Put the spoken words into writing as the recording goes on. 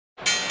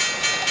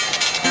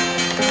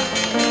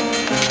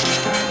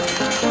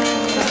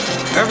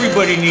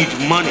Everybody needs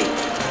money.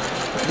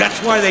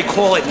 That's why they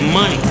call it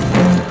money.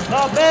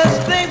 The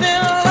best things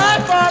in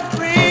life are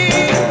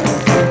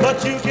free,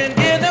 but you can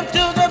give them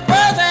to the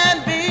birds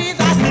and bees.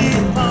 I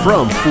need money.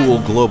 From Fool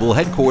Global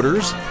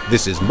Headquarters,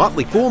 this is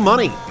Motley Fool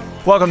Money.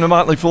 Welcome to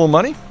Motley Fool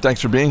Money.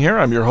 Thanks for being here.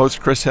 I'm your host,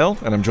 Chris Hill,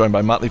 and I'm joined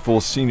by Motley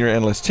Fool senior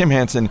analysts Tim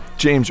Hansen,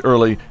 James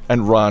Early,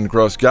 and Ron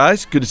Gross.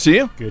 Guys, good to see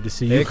you. Good to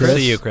see you, Chris. Good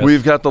to see you, Chris.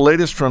 We've got the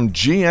latest from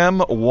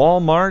GM,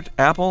 Wal-Mart,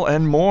 Apple,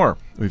 and more.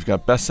 We've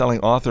got best-selling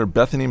author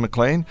Bethany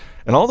McLean,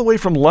 and all the way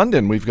from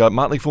London, we've got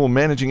Motley Fool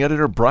managing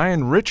editor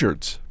Brian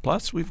Richards.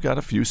 Plus, we've got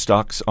a few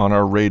stocks on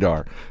our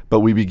radar. But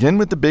we begin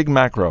with the big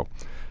macro.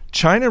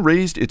 China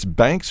raised its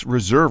bank's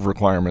reserve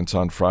requirements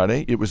on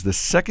Friday. It was the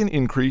second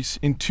increase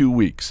in 2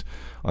 weeks.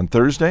 On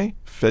Thursday,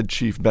 Fed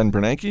Chief Ben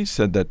Bernanke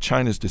said that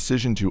China's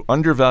decision to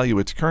undervalue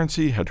its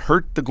currency had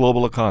hurt the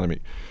global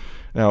economy.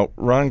 Now,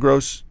 Ron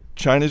Gross,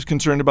 China's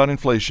concerned about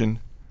inflation.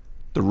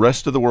 The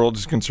rest of the world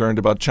is concerned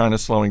about China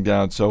slowing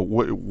down. So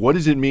what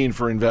does it mean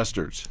for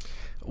investors?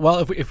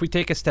 Well, if we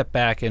take a step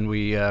back and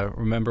we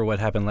remember what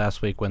happened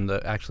last week when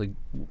the actually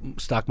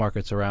stock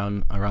markets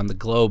around the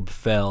globe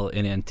fell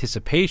in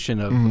anticipation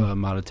of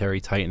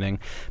monetary tightening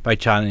by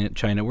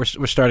China, we're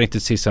starting to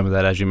see some of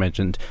that, as you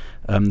mentioned,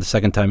 the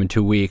second time in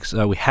 2 weeks.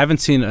 We haven't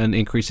seen an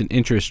increase in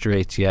interest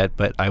rates yet,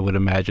 but I would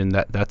imagine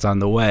that that's on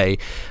the way.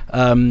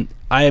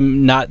 I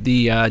am not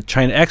the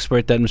China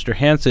expert that Mr.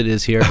 Hansen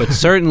is here, but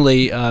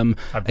certainly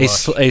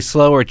a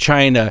slower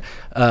China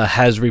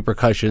has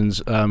repercussions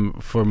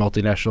for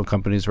multinational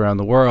companies around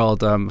the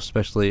world,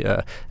 especially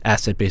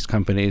asset-based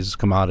companies,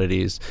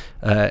 commodities,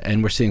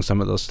 and we're seeing some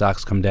of those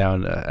stocks come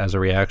down as a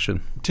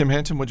reaction. Tim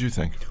Hansen, what do you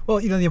think? Well,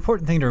 the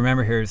important thing to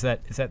remember here is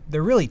that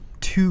there are really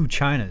two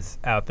Chinas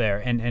out there,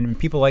 and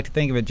people like to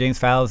think of it. James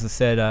Fallows has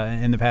said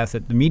in the past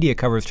that the media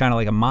covers China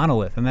like a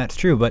monolith, and that's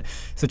true. But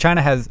so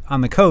China has on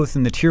the coast,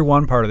 in the tier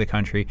 1 part of the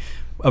country,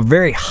 a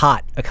very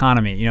hot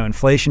economy.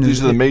 Inflation.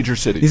 These are the major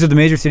cities. These are the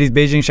major cities: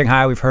 Beijing,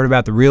 Shanghai. We've heard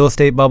about the real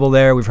estate bubble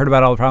there. We've heard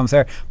about all the problems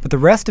there. But the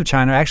rest of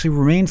China actually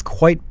remains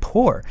quite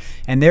poor,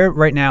 and they're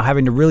right now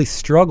having to really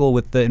struggle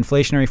with the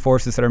inflationary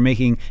forces that are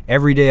making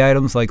everyday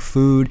items like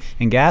food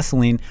and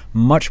gasoline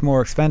much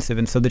more expensive.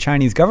 And so the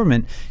Chinese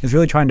government is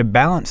really trying to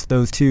balance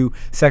those two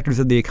sectors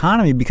of the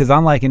economy, because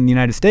unlike in the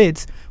United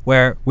States,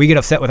 where we get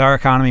upset with our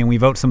economy and we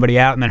vote somebody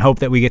out and then hope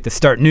that we get to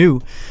start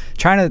new,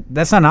 China,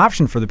 that's not an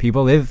option for the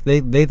people. They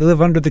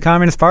live under the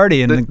Communist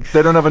Party, and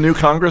they don't have a new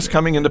Congress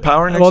coming into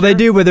power next year? Well, they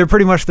do, but they're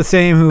pretty much the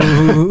same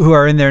who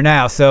are in there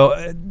now.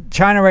 So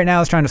China right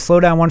now is trying to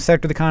slow down one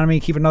sector of the economy,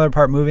 keep another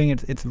part moving.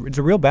 It's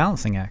a real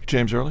balancing act.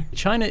 James Early?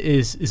 China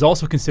is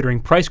also considering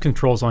price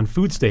controls on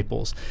food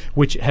staples,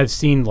 which have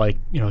seen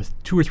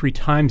 2 or 3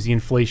 times the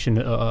inflation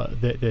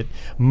that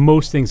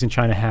most things in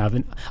China have.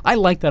 And I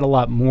like that a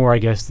lot more, I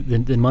guess,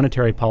 than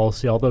monetary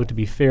policy, although to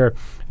be fair,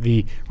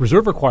 the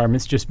reserve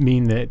requirements just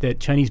mean that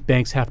Chinese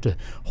banks have to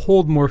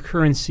hold more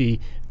currency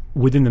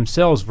within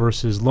themselves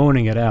versus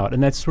loaning it out.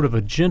 And that's sort of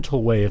a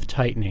gentle way of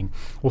tightening.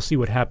 We'll see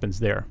what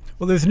happens there.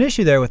 Well, there's an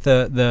issue there with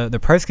the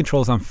price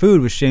controls on food,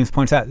 which James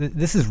points out.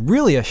 This is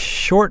really a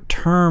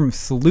short-term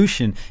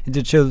solution.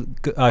 It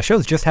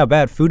shows just how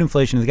bad food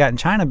inflation has gotten in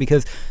China,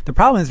 because the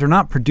problem is they're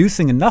not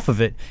producing enough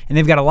of it, and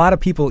they've got a lot of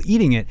people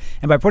eating it.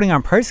 And by putting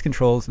on price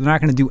controls, they're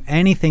not going to do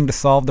anything to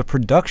solve the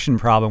production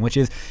problem, which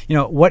is,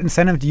 what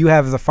incentive do you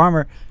have as a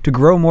farmer to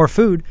grow more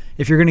food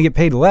if you're going to get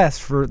paid less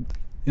for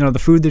the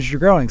food that you're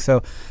growing?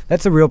 So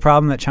that's a real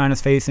problem that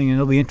China's facing, and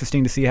it'll be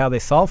interesting to see how they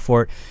solve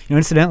for it.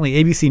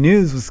 Incidentally, ABC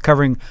News was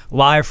covering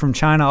live from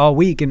China all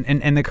week,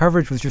 and the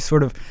coverage was just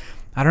sort of,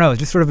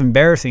 just sort of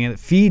embarrassing. And it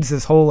feeds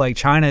this whole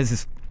China is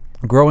this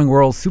growing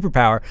world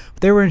superpower.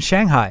 But they were in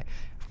Shanghai.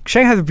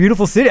 Shanghai's a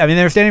beautiful city. I mean,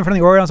 they were standing in front of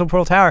the Oriental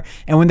Pearl Tower,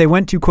 and when they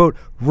went to, quote,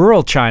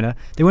 rural China,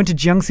 they went to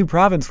Jiangsu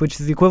province, which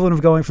is the equivalent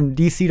of going from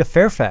D.C. to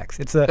Fairfax.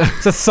 It's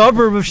a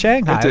suburb of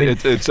Shanghai.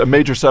 It's a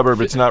major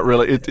suburb. It's not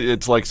really.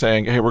 It's like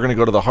saying, hey, we're going to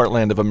go to the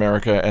heartland of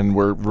America, and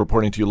we're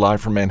reporting to you live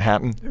from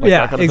Manhattan.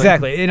 Yeah, kind of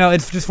exactly.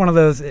 It's just one of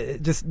those.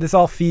 This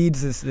all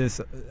feeds this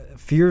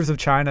fears of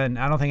China, and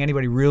I don't think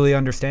anybody really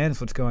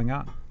understands what's going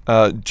on.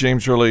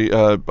 James Early,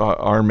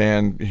 our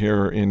man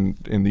here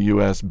in the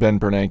U.S., Ben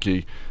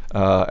Bernanke,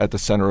 at the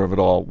center of it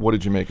all. What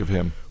did you make of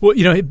him? Well,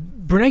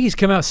 Bernanke's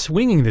come out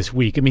swinging this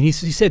week. I mean, he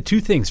said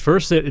 2 things.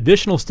 First, that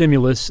additional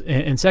stimulus,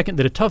 and second,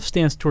 that a tough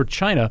stance toward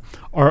China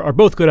are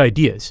both good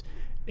ideas.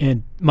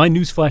 And my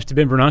newsflash to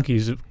Ben Bernanke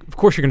is, of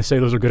course, you're going to say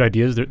those are good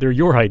ideas. They're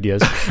your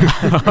ideas.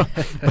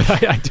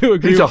 But I do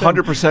agree. He's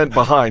 100%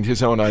 behind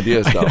his own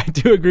ideas, though. I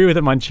do agree with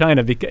him on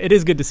China, because it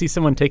is good to see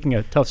someone taking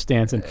a tough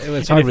stance. And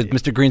it's hard with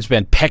Mr.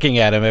 Greenspan pecking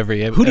at him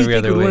every other week. Who do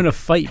you think would win a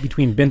fight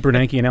between Ben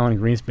Bernanke and Alan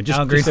Greenspan?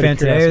 Alan Greenspan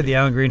today, or the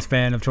Alan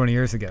Greenspan of 20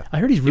 years ago? I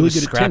heard he's really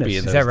good at tennis.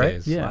 Is that right?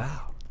 Days. Yeah.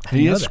 Wow.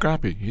 He is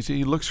scrappy.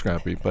 He looks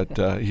scrappy, but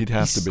he'd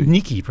have to be.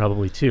 Sneaky,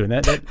 probably, too, and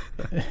that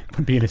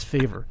would be in his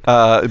favor.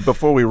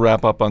 Before we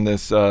wrap up on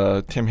this,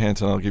 Tim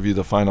Hansen, I'll give you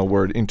the final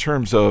word. In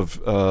terms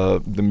of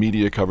the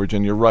media coverage,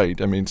 and you're right,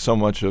 I mean, so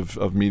much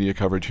of media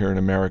coverage here in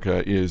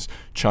America is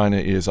China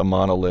is a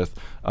monolith.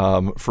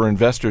 For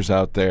investors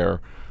out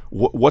there,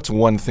 what's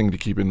one thing to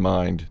keep in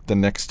mind the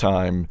next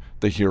time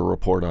they hear a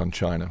report on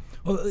China?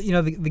 Well,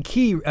 the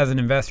key as an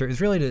investor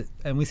is really to,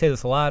 and we say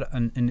this a lot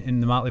in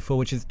the Motley Fool,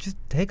 which is just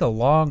take a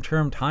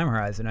long-term time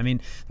horizon. I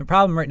mean, the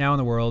problem right now in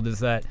the world is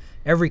that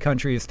every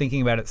country is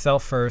thinking about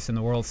itself first and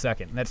the world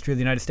second. And that's true of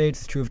the United States,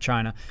 it's true of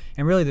China.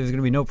 And really there's going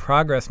to be no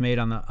progress made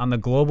on the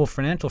global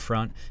financial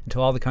front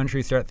until all the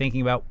countries start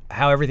thinking about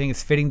how everything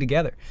is fitting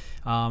together.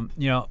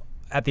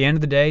 At the end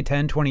of the day,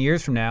 10, 20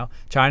 years from now,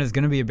 China is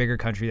going to be a bigger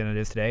country than it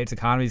is today. Its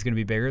economy is going to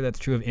be bigger. That's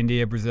true of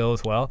India, Brazil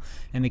as well.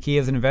 And the key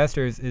as an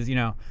investor is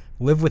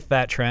live with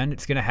that trend.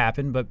 It's going to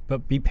happen,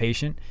 but be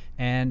patient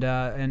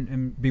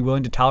and be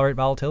willing to tolerate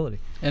volatility.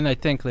 And I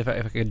think if I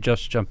could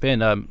just jump in,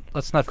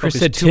 let's not Chris focus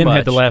said too Tim much.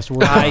 had the last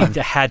word.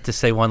 I had to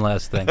say one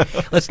last thing.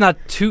 Let's not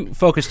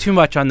focus too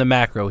much on the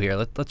macro here.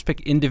 Let's pick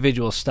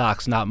individual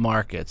stocks, not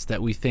markets,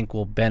 that we think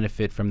will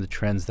benefit from the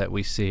trends that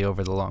we see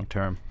over the long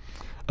term.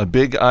 A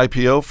big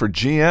IPO for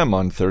GM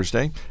on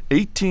Thursday,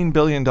 $18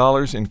 billion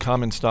in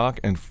common stock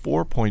and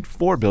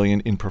 $4.4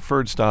 billion in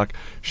preferred stock.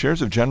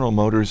 Shares of General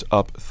Motors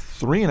up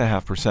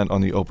 3.5%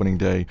 on the opening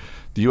day.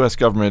 The U.S.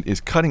 government is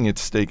cutting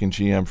its stake in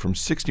GM from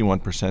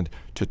 61%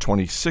 to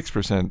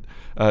 26%.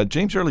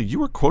 James Early, you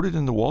were quoted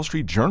in the Wall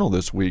Street Journal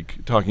this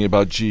week talking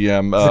about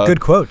GM. It's a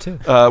good quote, too.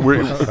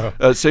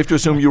 Safe to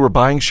assume you were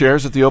buying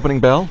shares at the opening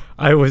bell?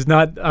 I was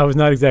not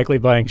exactly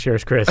buying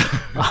shares, Chris.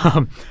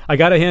 I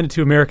got to hand it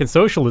to American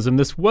socialism.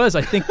 This was,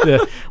 I think, one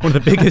of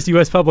the biggest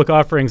U.S. public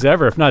offerings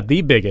ever, if not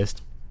the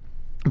biggest.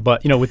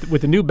 But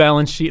with the new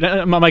balance sheet,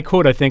 my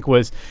quote I think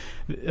was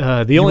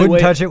the only way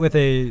touch it with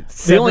a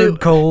severed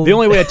cold. The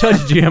only way I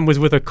touched GM was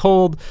with a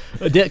cold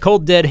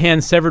dead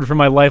hand severed from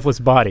my lifeless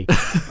body.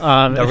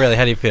 No, really,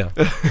 how do you feel?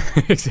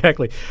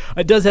 Exactly.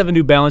 It does have a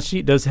new balance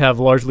sheet. Does have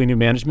largely new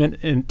management,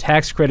 and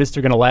tax credits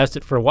are going to last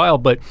it for a while.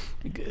 But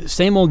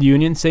same old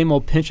union, same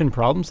old pension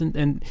problems,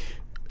 and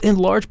in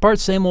large part,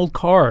 same old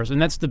cars, and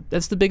that's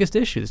the biggest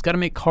issue. It's got to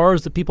make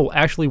cars that people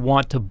actually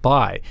want to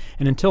buy.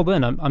 And until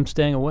then, I'm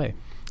staying away.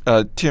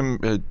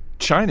 Tim,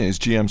 China is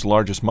GM's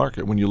largest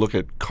market. When you look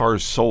at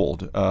cars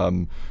sold,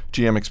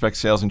 GM expects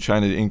sales in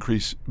China to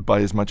increase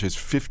by as much as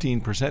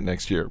 15%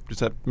 next year. Does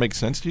that make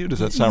sense to you? Does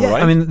that sound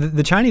right? I mean,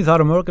 the Chinese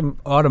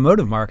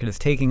automotive market is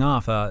taking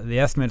off. The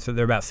estimates are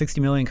there are about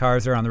 60 million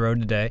cars that are on the road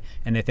today,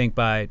 and they think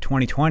by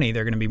 2020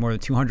 they're going to be more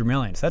than 200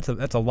 million. So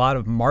that's a lot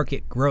of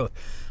market growth.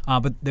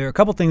 But there are a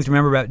couple things to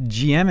remember about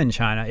GM in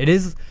China.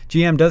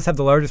 GM does have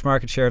the largest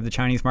market share of the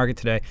Chinese market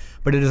today,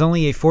 but it is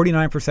only a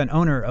 49%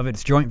 owner of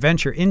its joint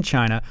venture in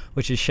China,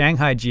 which is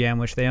Shanghai GM,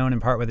 which they own in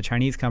part with a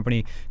Chinese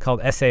company called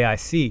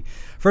SAIC.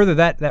 Further,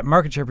 that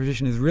market share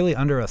position is really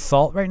under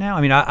assault right now.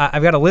 I mean,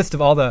 I've got a list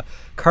of all the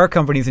car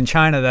companies in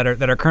China that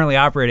are currently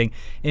operating.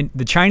 In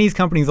the Chinese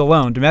companies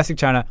alone, domestic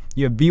China,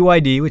 you have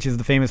BYD, which is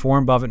the famous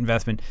Warren Buffett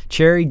investment,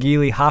 Chery,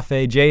 Geely,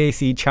 Hafei,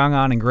 JAC,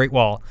 Chang'an, and Great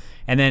Wall.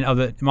 And then of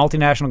the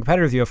multinational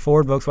competitors, you have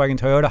Ford, Volkswagen,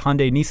 Toyota,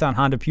 Hyundai, Nissan,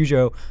 Honda,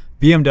 Peugeot,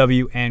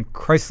 BMW, and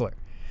Chrysler.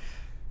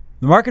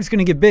 The market's going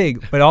to get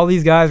big, but all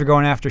these guys are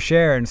going after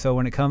share. And so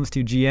when it comes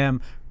to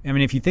GM, I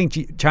mean, if you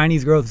think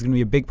Chinese growth is going to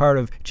be a big part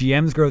of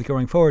GM's growth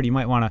going forward, you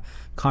might want to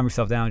calm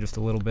yourself down just a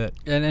little bit.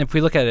 And if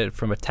we look at it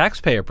from a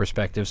taxpayer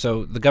perspective,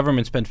 so the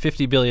government spent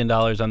 $50 billion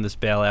on this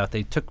bailout.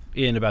 They took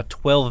in about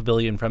 $12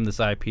 billion from this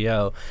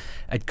IPO.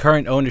 At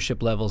current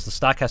ownership levels, the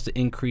stock has to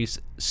increase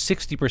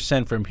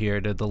 60% from here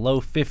to the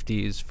low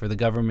 50s for the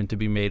government to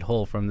be made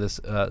whole from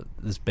this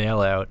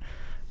bailout.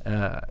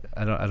 I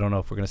don't know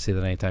if we're going to see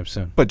that anytime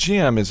soon. But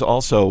GM is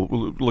also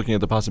looking at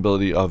the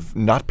possibility of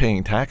not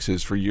paying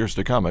taxes for years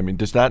to come. I mean,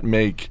 does that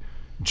make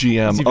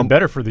GM... It's even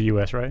better for the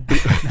U.S., right?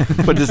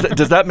 But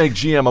does that make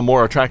GM a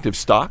more attractive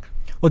stock?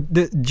 Well,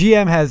 the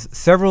GM has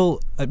several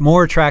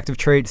more attractive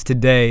traits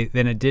today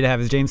than it did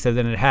have, as James said,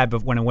 than it had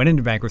when it went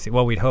into bankruptcy.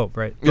 Well, we'd hope,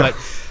 right? Yeah.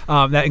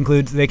 But that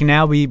includes they can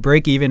now be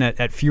break even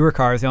at fewer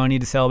cars. They only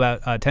need to sell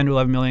about 10 to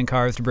 11 million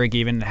cars to break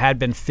even. It had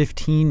been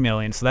 15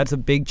 million, so that's a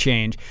big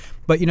change.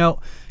 But,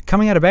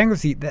 coming out of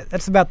bankruptcy,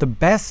 that's about the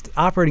best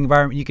operating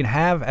environment you can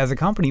have as a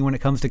company when it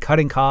comes to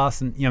cutting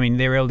costs. And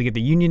they were able to get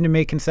the union to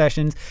make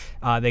concessions.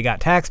 They got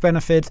tax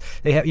benefits.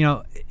 They have,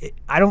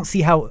 I don't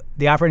see how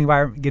the operating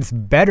environment gets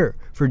better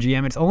for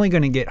GM. It's only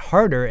going to get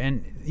harder.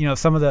 And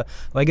some of the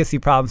legacy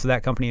problems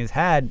that company has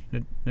had,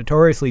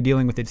 notoriously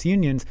dealing with its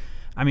unions.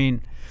 I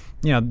mean,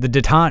 the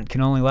detente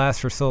can only last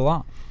for so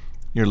long.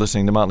 You're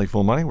listening to Motley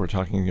Fool Money. We're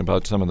talking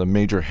about some of the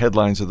major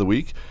headlines of the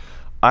week.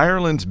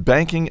 Ireland's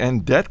banking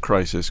and debt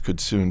crisis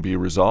could soon be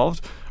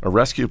resolved. A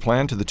rescue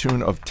plan to the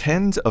tune of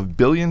tens of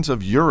billions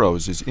of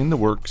euros is in the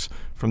works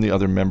from the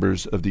other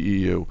members of the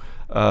EU.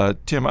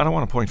 Tim, I don't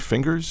want to point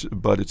fingers,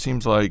 but it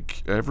seems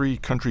like every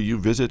country you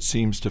visit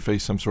seems to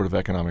face some sort of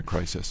economic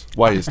crisis.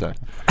 Why is that?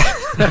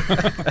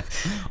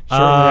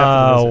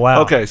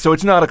 Wow. Okay, so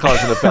it's not a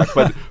cause and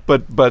effect,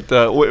 but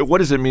what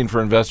does it mean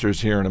for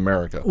investors here in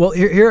America? Well,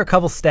 here are a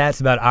couple stats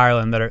about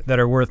Ireland that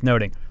are worth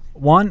noting.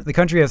 One, the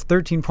country has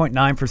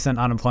 13.9%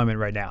 unemployment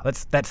right now.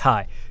 That's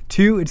high.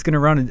 Two, it's going to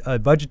run a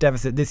budget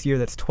deficit this year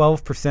that's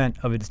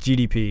 12% of its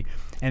GDP.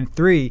 And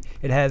 3,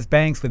 it has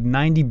banks with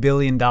 $90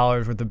 billion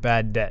worth of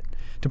bad debt.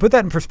 To put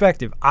that in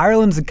perspective,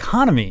 Ireland's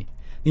economy,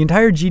 the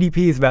entire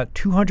GDP is about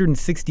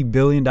 $260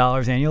 billion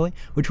annually,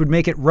 which would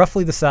make it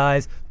roughly the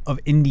size of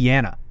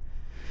Indiana.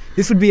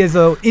 This would be as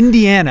though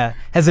Indiana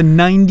has a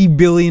 $90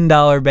 billion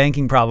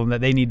banking problem that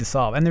they need to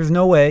solve. And there's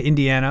no way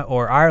Indiana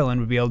or Ireland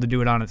would be able to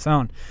do it on its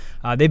own.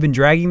 They've been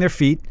dragging their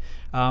feet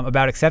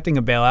about accepting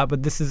a bailout,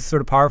 but this is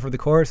sort of par for the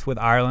course with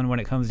Ireland when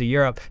it comes to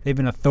Europe. They've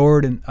been a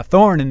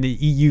thorn in the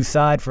EU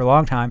side for a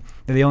long time.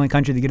 They're the only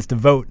country that gets to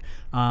vote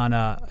on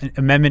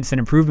amendments and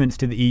improvements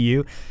to the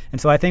EU. And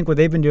so I think what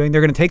they've been doing,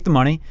 they're going to take the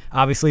money,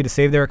 obviously, to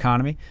save their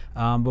economy.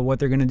 But what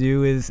they're going to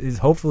do is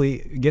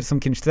hopefully get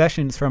some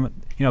concessions from,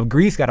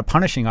 Greece got a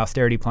punishing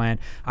austerity plan.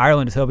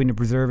 Ireland is hoping to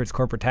preserve its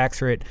corporate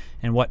tax rate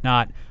and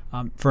whatnot.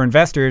 For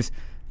investors,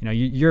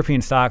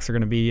 European stocks are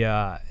going to be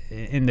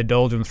in the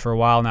doldrums for a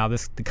while now.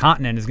 The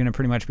continent is going to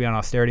pretty much be on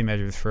austerity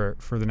measures for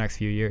the next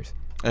few years.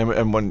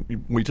 And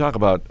when we talk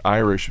about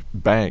Irish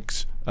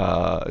banks,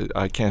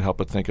 I can't help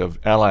but think of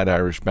Allied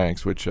Irish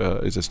Banks, which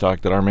is a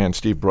stock that our man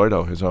Steve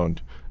Broido has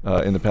owned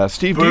in the past.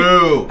 Steve,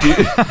 do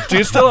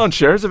you still own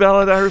shares of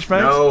Allied Irish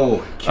Banks?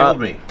 No, killed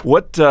me.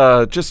 What,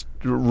 just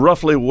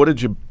roughly, what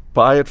did you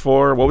buy it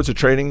for? What was it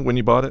trading when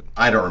you bought it?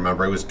 I don't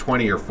remember. It was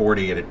 20 or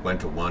 40, and it went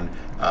to 1.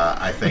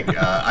 I think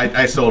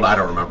I sold. I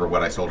don't remember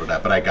what I sold it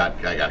at, but I got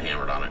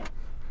hammered on it.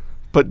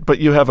 But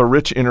you have a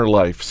rich inner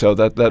life, so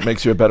that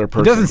makes you a better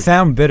person. It doesn't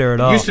sound bitter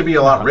at all. It used to be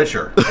a lot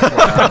richer.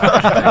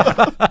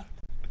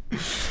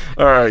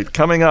 All right,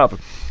 coming up,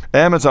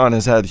 Amazon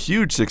has had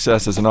huge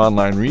success as an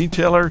online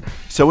retailer,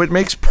 so it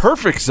makes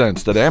perfect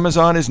sense that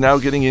Amazon is now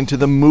getting into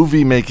the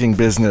movie-making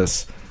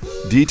business.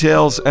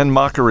 Details and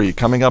mockery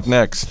coming up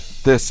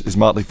next. This is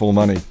Motley Fool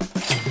Money.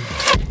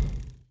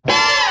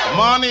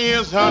 Money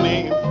is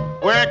honey,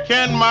 where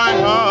can my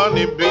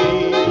honey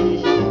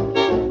be?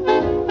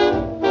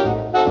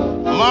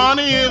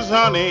 Money is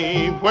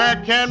honey, where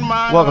can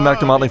my Welcome back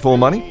to Motley Fool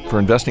Money. For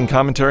investing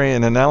commentary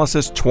and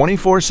analysis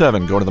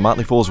 24/7, go to the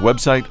Motley Fool's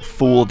website,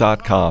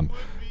 fool.com.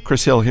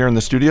 Chris Hill here in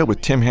the studio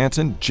with Tim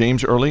Hansen,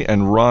 James Early,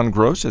 and Ron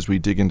Gross as we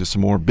dig into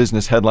some more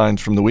business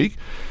headlines from the week.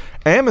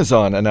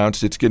 Amazon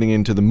announced it's getting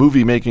into the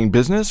movie-making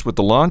business with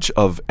the launch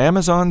of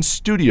Amazon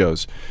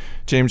Studios.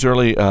 James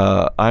Early,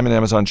 I'm an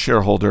Amazon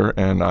shareholder,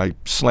 and I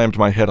slammed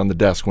my head on the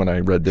desk when I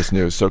read this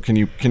news. So can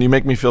you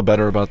make me feel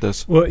better about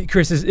this? Well,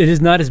 Chris, it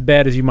is not as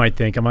bad as you might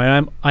think.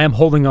 I am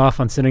holding off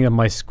on sending up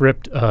my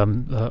script,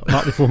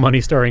 Motley Fool Money,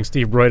 starring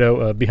Steve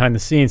Broido, behind the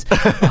scenes.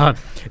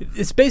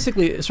 It's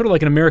basically sort of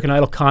like an American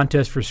Idol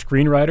contest for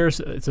screenwriters.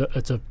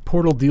 It's a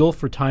portal deal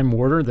for Time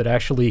Warner that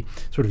actually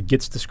sort of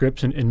gets the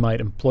scripts and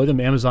might employ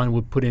them. Amazon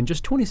would put in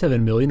just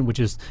 $27 million, which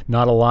is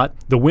not a lot.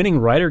 The winning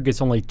writer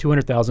gets only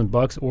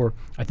 $200,000, or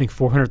I think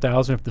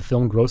 $400,000 if the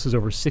film grosses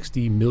over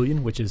 $60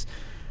 million, which is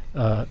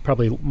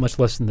probably much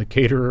less than the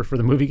caterer for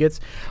the movie gets.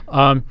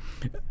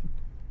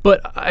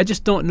 But I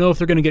just don't know if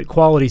they're going to get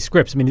quality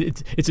scripts. I mean,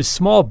 it's a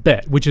small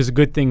bet, which is a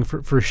good thing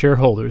for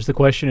shareholders. The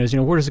question is,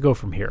 where does it go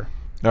from here?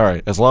 All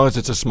right, as long as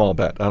it's a small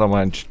bet. I don't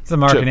mind. It's a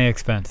marketing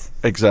expense.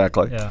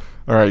 Exactly. Yeah.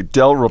 All right,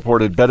 Dell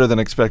reported better than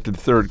expected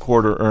third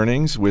quarter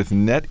earnings with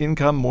net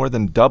income more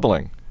than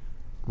doubling.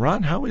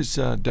 Ron, how is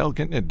Dell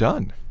getting it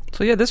done?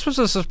 So yeah, this was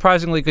a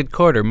surprisingly good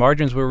quarter.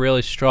 Margins were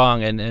really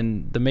strong,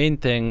 and the main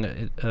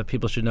thing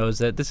people should know is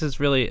that this is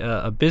really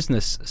a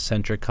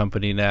business-centric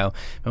company now.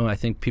 When I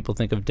think people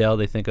think of Dell,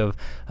 they think of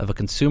a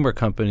consumer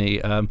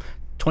company.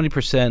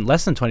 20%,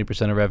 less than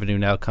 20% of revenue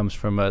now comes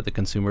from the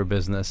consumer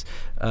business.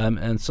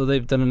 And so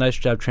they've done a nice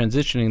job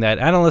transitioning that.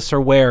 Analysts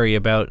are wary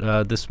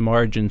about this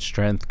margin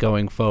strength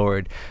going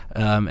forward,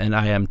 and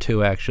I am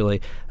too,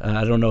 actually.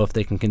 I don't know if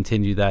they can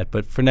continue that,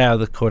 but for now,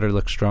 the quarter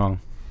looks strong.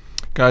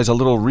 Guys, a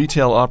little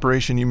retail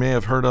operation you may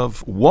have heard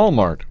of.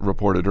 Wal-Mart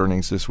reported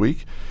earnings this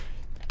week.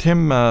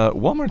 Tim,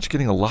 Walmart's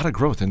getting a lot of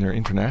growth in their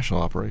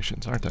international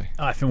operations, aren't they?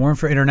 If it weren't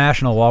for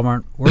international,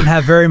 Walmart wouldn't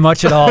have very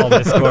much at all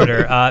this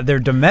quarter. Their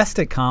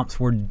domestic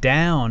comps were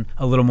down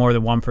a little more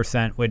than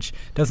 1%, which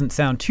doesn't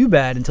sound too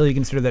bad until you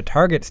consider that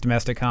Target's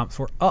domestic comps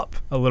were up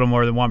a little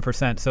more than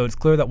 1%. So it's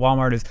clear that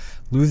Walmart is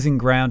losing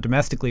ground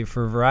domestically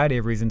for a variety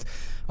of reasons.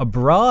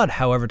 Abroad,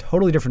 however,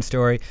 totally different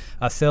story.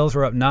 Sales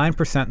were up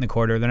 9% in the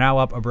quarter. They're now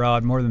up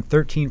abroad more than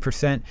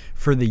 13%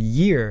 for the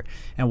year.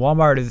 And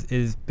Walmart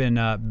has been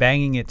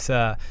banging its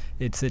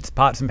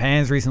pots and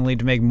pans recently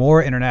to make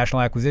more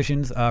international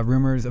acquisitions.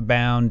 Rumors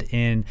abound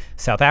in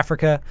South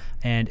Africa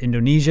and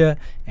Indonesia,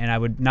 and I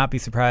would not be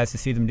surprised to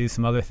see them do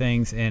some other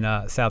things in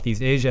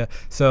Southeast Asia.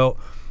 So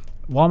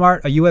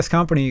Walmart, a U.S.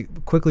 company,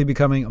 quickly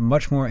becoming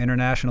much more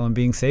international and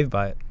being saved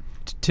by it.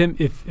 Tim,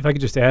 if I could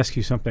just ask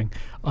you something.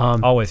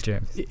 Always,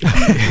 James.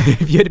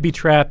 If you had to be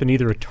trapped in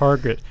either a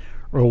Target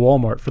or a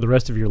Walmart for the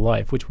rest of your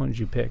life, which one did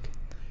you pick?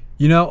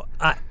 You know,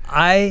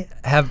 I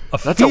have a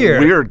That's fear. a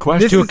weird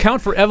question. To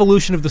account for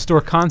evolution of the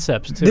store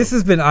concepts, too. This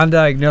has been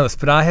undiagnosed,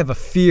 but I have a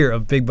fear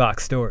of big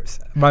box stores.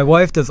 My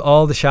wife does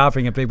all the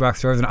shopping at big box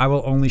stores, and I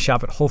will only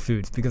shop at Whole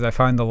Foods because I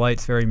find the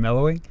lights very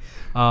mellowing.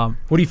 What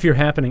do you fear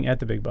happening at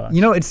the big box?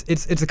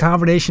 It's a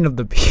combination of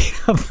the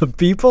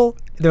people.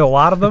 There are a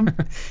lot of them,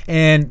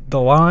 and the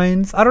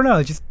lines. I don't know.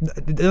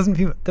 It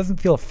doesn't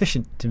feel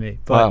efficient to me.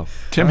 But, wow,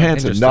 Tim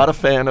Hansen, not a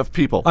fan of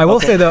people. I will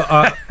say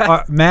though,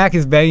 Mac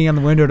is banging on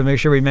the window to make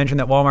sure we mention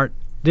that Walmart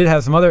did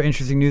have some other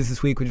interesting news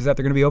this week, which is that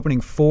they're going to be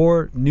opening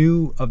 4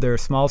 new of their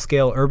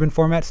small-scale urban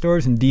format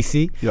stores in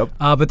D.C. Yep.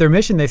 But their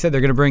mission, they said, they're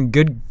going to bring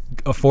good,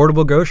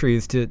 affordable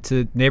groceries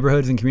to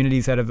neighborhoods and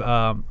communities that have,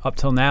 up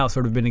till now,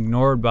 sort of been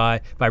ignored by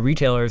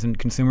retailers and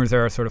consumers that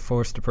are sort of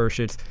forced to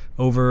purchase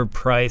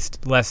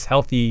overpriced, less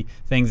healthy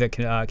things at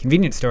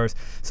convenience stores.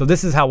 So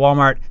this is how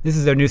Walmart, this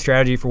is their new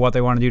strategy for what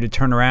they want to do to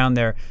turn around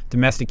their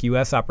domestic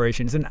U.S.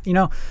 operations. And,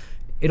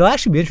 it'll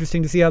actually be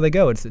interesting to see how they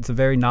go. It's a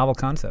very novel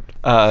concept.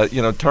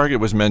 Target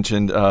was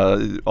mentioned,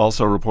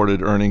 also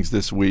reported earnings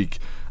this week.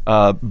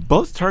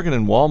 Both Target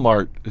and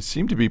Walmart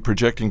seem to be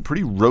projecting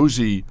pretty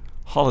rosy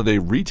holiday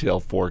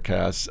retail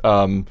forecasts.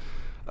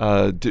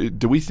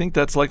 Do we think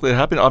that's likely to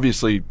happen?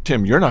 Obviously,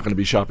 Tim, you're not going to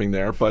be shopping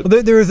there, but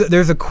well,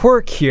 there's a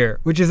quirk here,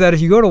 which is that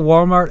if you go to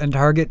Walmart and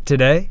Target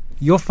today,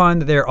 you'll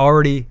find that they're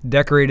already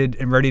decorated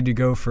and ready to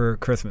go for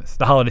Christmas,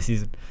 the holiday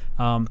season.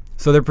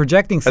 So they're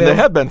projecting sales. And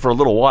they have been for a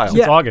little while.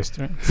 It's August,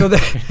 right? So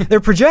they're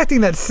projecting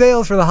that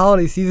sales for the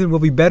holiday season will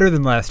be better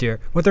than last year.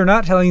 What they're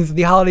not telling you is that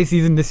the holiday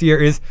season this year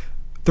is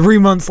 3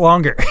 months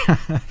longer.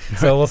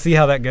 So we'll see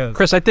how that goes.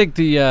 Chris, I think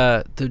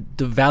the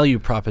value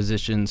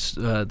propositions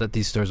that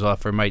these stores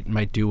offer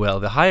might do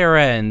well. The higher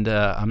end,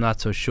 I'm not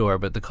so sure,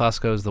 but the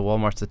Costco's, the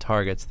Walmarts, the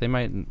Targets, they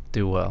might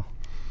do well.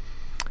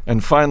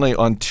 And finally,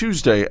 on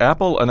Tuesday,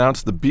 Apple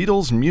announced the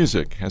Beatles'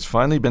 music has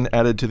finally been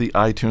added to the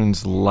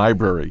iTunes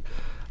library.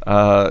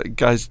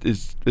 Guys,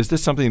 is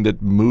this something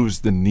that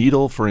moves the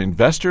needle for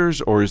investors,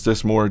 or is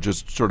this more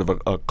just sort of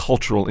a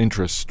cultural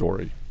interest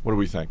story? What do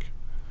we think?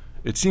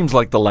 It seems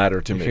like the latter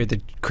to me. Hear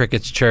the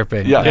crickets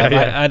chirping.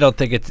 Yeah. I don't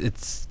think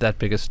it's that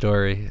big a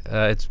story.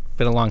 It's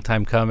been a long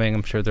time coming.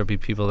 I'm sure there'll be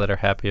people that are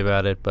happy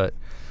about it, but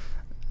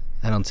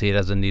I don't see it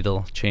as a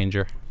needle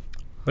changer.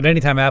 But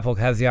anytime Apple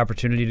has the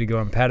opportunity to go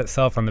and pat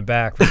itself on the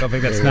back for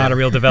something that's not a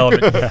real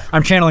development,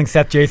 I'm channeling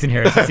Seth Jason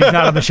here since he's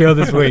not on the show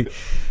this week.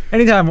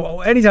 Anytime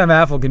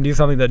Apple can do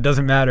something that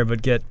doesn't matter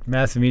but get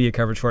massive media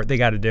coverage for it, they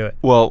got to do it.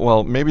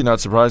 Well, maybe not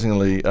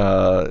surprisingly,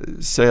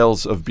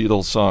 sales of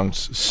Beatles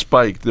songs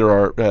spiked. There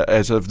are,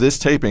 as of this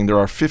taping, there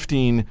are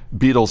 15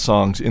 Beatles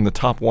songs in the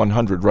top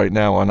 100 right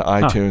now on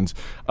iTunes.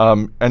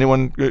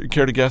 Anyone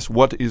care to guess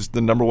what is the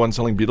number one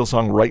selling Beatles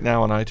song right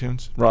now on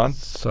iTunes? Ron?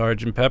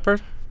 Sgt. Pepper?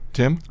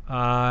 Tim?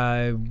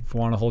 I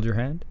want to hold your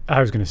hand. I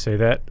was going to say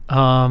that.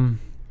 I'm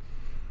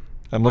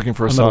looking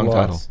for a song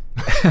title.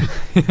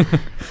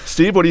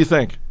 Steve, what do you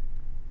think?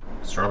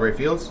 Strawberry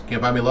Fields? Can't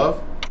Buy Me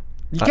Love?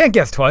 You can't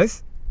guess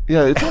twice.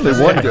 Yeah, it's only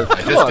one. I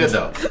just did,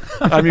 though.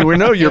 I mean, we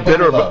know you're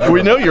bitter.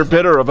 You're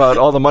bitter about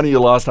all the money you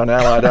lost on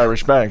Allied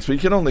Irish Banks, but you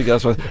can only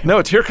guess one. No,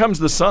 it's "Here Comes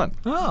the Sun."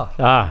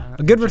 A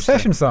good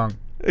recession song.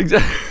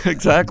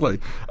 Exactly.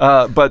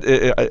 But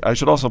I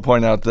should also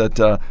point out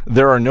that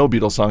there are no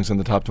Beatles songs in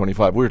the top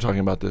 25. We were talking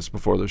about this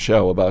before the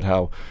show about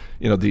how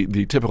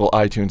the typical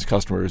iTunes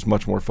customer is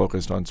much more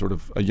focused on sort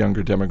of a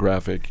younger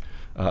demographic.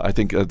 I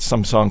think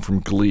some song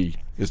from Glee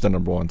is the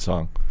number one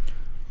song.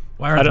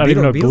 Why I don't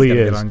even know what Glee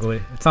is. On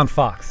Glee? It's on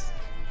Fox.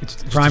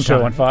 It's prime a show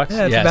time on Fox?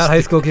 Yeah, it's about high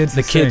school kids.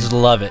 The kids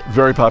love it.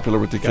 Very popular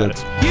with the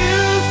kids. You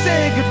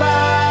say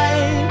goodbye,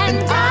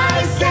 and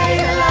I say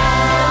hello.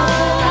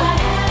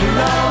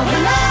 Hello,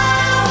 hello.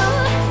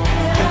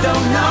 I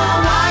don't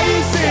know why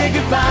you say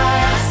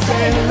goodbye. I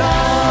say hello.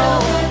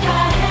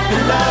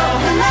 Hello,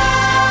 hello.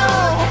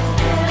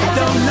 I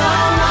don't know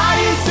why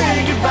you say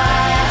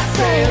goodbye. I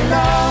say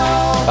hello.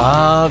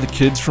 Ah, the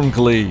kids from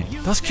Glee.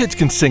 Those kids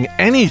can sing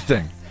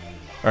anything.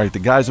 All right, the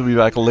guys will be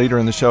back later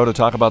in the show to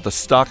talk about the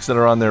stocks that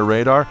are on their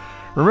radar.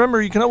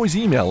 Remember, you can always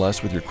email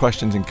us with your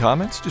questions and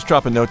comments. Just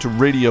drop a note to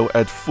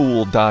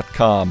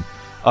radio@fool.com.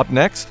 Up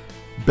next,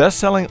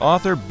 best-selling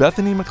author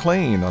Bethany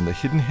McLean on the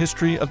hidden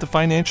history of the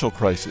financial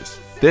crisis.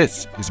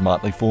 This is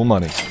Motley Fool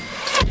Money.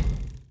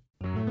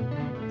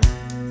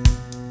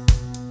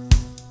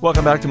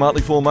 Welcome back to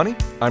Motley Fool Money.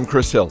 I'm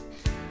Chris Hill.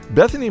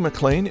 Bethany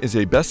McLean is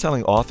a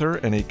best-selling author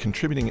and a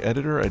contributing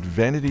editor at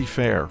Vanity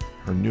Fair.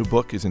 Her new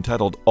book is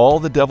entitled All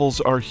the Devils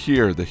Are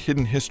Here, The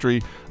Hidden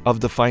History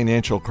of the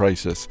Financial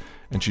Crisis.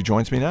 And she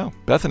joins me now.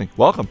 Bethany,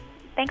 welcome.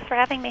 Thanks for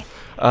having me.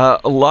 A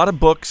lot of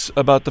books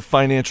about the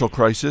financial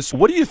crisis.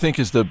 What do you think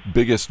is the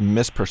biggest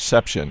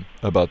misperception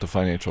about the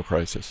financial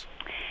crisis?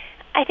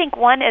 I think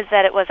one is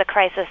that it was a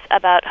crisis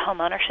about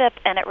home ownership,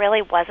 and it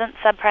really wasn't.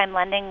 Subprime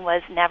lending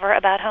was never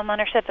about home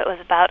ownership. It was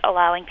about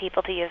allowing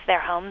people to use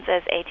their homes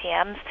as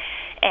ATMs,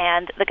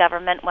 and the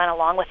government went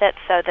along with it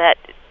so that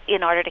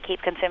in order to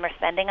keep consumer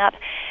spending up.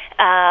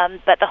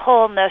 But the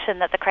whole notion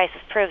that the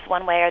crisis proves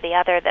one way or the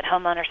other that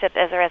home ownership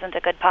is or isn't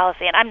a good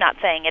policy, and I'm not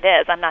saying it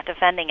is, I'm not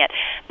defending it,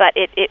 but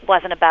it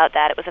wasn't about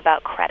that. It was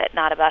about credit,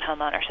 not about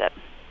home ownership.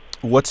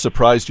 What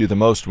surprised you the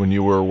most when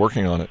you were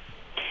working on it?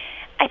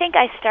 I think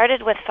I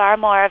started with far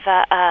more of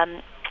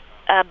a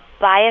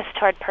bias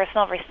toward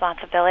personal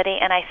responsibility,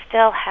 and I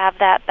still have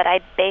that, but I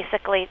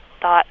basically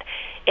thought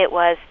it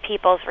was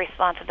people's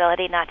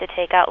responsibility not to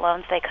take out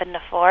loans they couldn't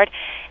afford,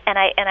 and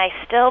I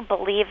still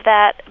believe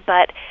that,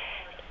 but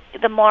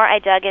the more I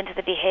dug into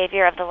the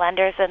behavior of the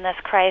lenders in this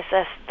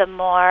crisis, the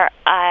more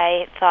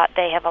I thought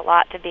they have a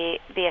lot to be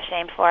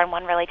ashamed for. And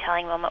one really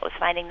telling moment was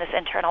finding this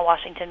internal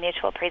Washington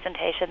Mutual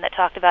presentation that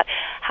talked about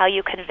how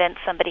you convince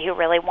somebody who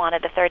really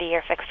wanted a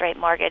 30-year fixed-rate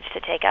mortgage to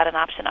take out an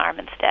option arm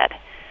instead.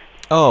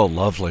 Oh,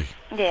 lovely.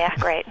 Yeah,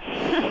 great.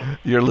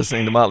 You're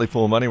listening to Motley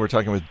Fool Money. We're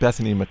talking with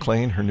Bethany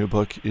McLean. Her new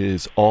book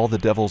is All the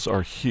Devils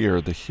Are Here,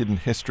 The Hidden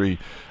History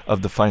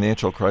of the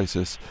Financial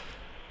Crisis.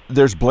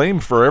 There's blame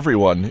for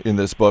everyone in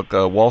this book,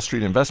 Wall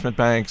Street investment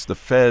banks, the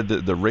Fed,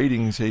 the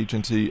ratings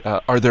agency.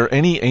 Are there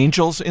any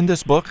angels in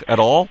this book at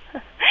all?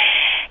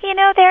 You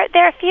know, there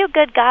are a few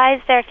good guys.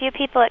 There are a few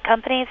people at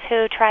companies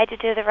who tried to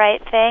do the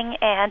right thing,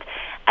 and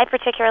I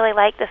particularly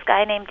like this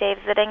guy named Dave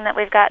Zitting that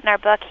we've got in our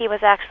book. He was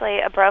actually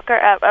a broker,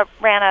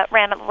 ran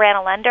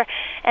a lender,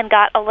 and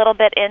got a little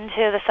bit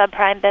into the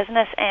subprime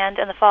business, and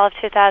in the fall of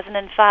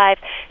 2005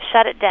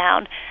 shut it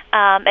down.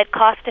 It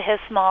cost to his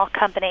small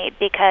company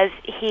because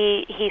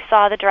he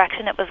saw the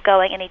direction it was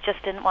going, and he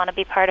just didn't want to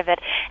be part of it.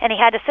 And he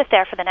had to sit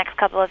there for the next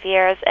couple of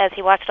years as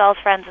he watched all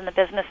his friends in the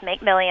business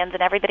make millions,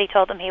 and everybody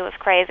told him he was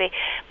crazy.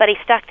 But he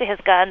stuck to his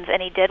guns,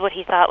 and he did what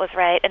he thought was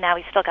right, and now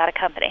he's still got a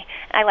company.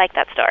 I like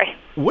that story.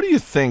 What do you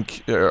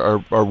think are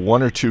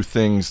one or two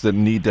things that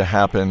need to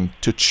happen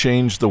to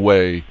change the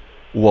way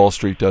Wall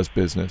Street does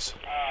business?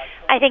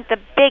 I think the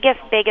biggest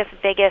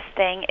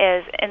thing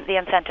is in the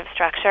incentive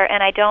structure,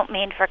 and I don't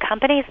mean for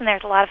companies, and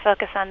there's a lot of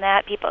focus on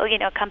that. People,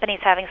 companies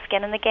having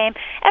skin in the game.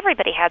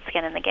 Everybody had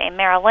skin in the game.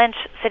 Merrill Lynch,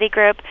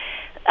 Citigroup,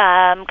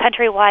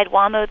 Countrywide,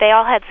 WAMU, they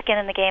all had skin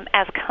in the game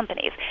as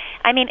companies.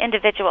 I mean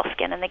individual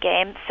skin in the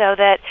game, so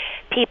that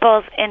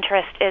people's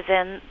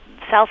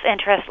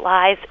self-interest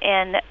lies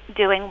in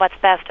doing what's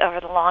best over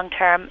the long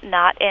term,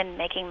 not in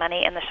making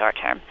money in the short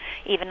term,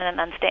 even in an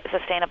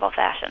unsustainable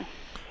fashion.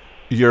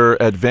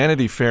 You're at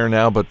Vanity Fair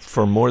now, but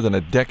for more than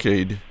a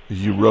decade,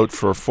 you wrote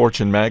for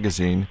Fortune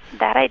magazine.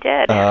 That I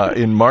did.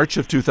 In March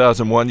of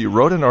 2001, you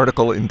wrote an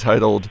article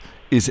entitled,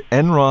 Is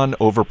Enron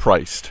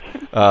Overpriced?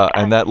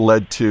 And that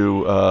led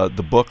to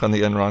the book on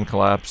the Enron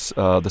collapse,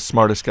 The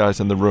Smartest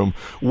Guys in the Room.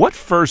 What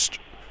first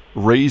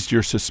raised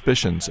your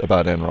suspicions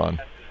about Enron?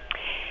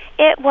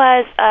 It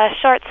was a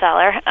short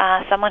seller,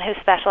 someone who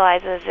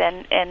specializes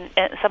in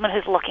someone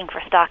who's looking for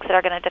stocks that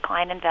are going to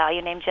decline in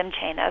value, named Jim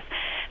Chanos,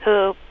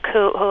 who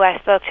I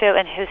spoke to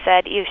and who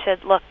said you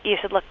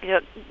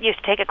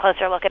should take a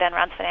closer look at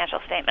Enron's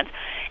financial statements.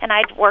 And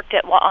I'd worked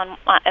at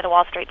a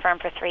Wall Street firm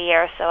for 3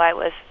 years, so I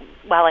was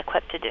well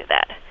equipped to do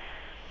that.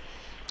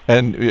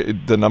 And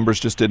the numbers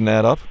just didn't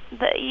add up?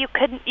 You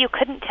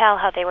couldn't tell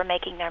how they were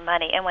making their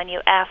money, and when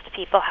you asked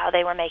people how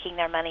they were making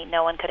their money,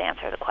 no one could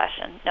answer the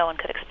question. No one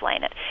could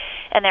explain it.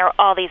 And there were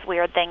all these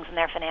weird things in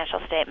their financial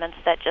statements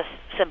that just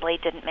simply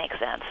didn't make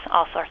sense,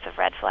 all sorts of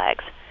red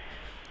flags.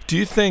 Do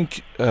you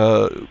think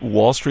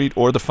Wall Street,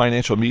 or the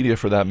financial media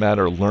for that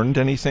matter, learned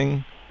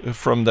anything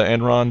from the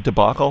Enron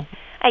debacle?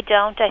 I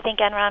don't. I think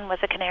Enron was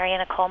a canary in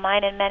a coal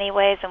mine in many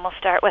ways, and we'll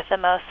start with the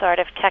most sort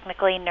of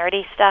technically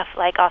nerdy stuff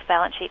like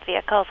off-balance sheet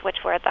vehicles, which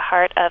were at the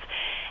heart of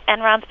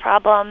Enron's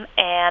problem,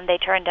 and they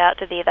turned out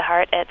to be the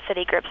heart at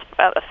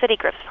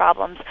Citigroup's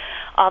problems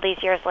all these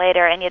years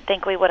later. And you'd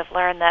think we would have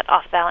learned that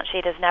off-balance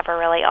sheet is never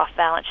really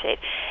off-balance sheet.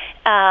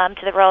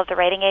 To the role of the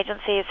rating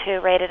agencies who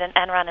rated an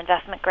Enron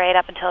investment grade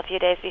up until a few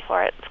days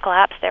before its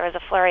collapse, there was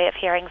a flurry of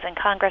hearings in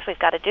Congress. We've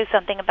got to do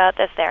something about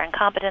this. They're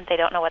incompetent. They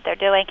don't know what they're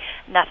doing.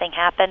 Nothing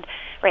happened.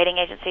 Rating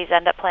agencies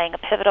end up playing a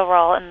pivotal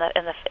role in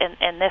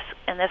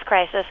this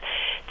crisis.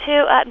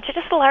 To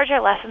just the larger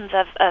lessons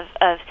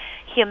of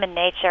human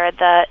nature,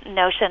 the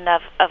notion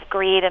of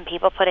greed and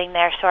people putting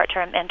their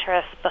short-term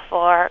interests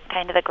before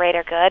kind of the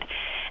greater good.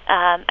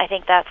 I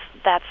think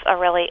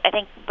I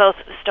think both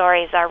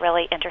stories are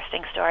really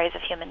interesting stories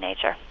of human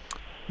nature.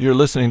 You're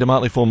listening to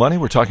Motley Fool Money.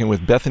 We're talking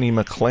with Bethany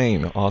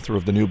McLean, author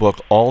of the new book,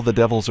 All the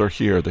Devils Are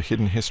Here, The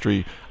Hidden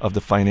History of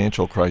the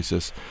Financial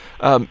Crisis.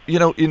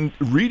 In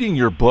reading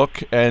your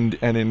book and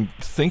in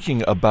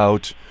thinking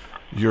about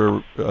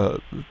your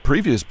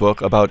previous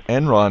book about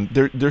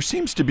Enron, there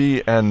seems to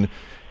be an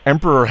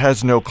Emperor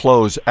Has No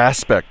Clothes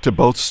aspect to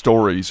both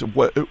stories.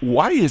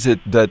 Why is it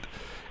that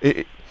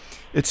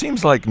it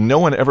seems like no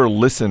one ever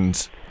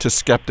listens to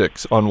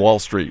skeptics on Wall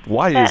Street?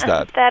 Why is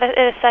that? That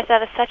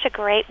is such a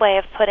great way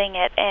of putting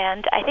it,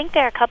 and I think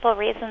there are a couple of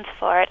reasons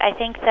for it. I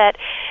think that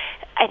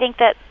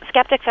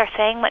skeptics are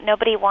saying what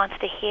nobody wants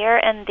to hear,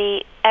 and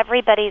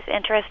everybody's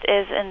interest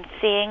is in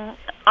seeing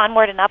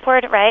onward and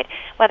upward, right?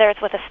 Whether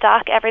it's with a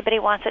stock, everybody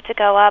wants it to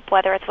go up.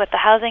 Whether it's with the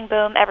housing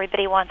boom,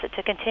 everybody wants it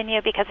to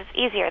continue because it's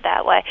easier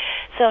that way.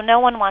 So no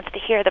one wants to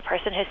hear the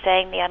person who's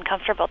saying the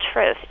uncomfortable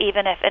truth,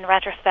 even if in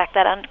retrospect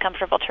that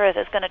uncomfortable truth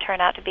is going to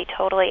turn out to be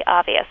totally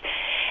obvious.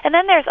 And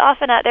then there's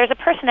often there's a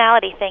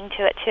personality thing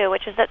to it too,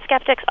 which is that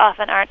skeptics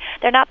often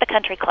they're not the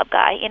country club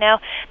guy,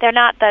 They're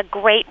not the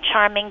great,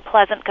 charming,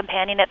 pleasant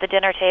companion at the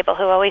dinner table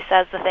who always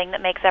says the thing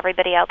that makes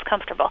everybody else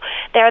comfortable.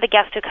 They're the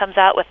guest who comes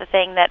out with the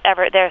thing that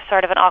there's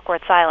sort of an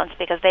awkward silence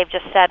because they've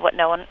just said what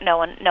no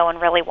one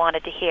really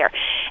wanted to hear.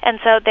 And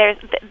so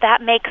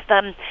that makes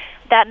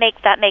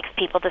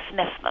people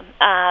dismiss them,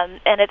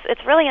 and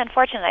it's really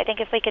unfortunate. I think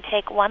if we could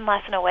take one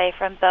lesson away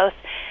from both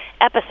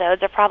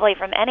episodes, or probably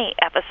from any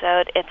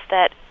episode, it's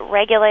that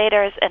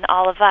regulators and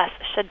all of us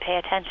should pay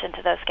attention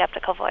to those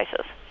skeptical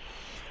voices.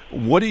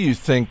 What do you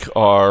think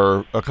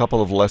are a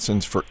couple of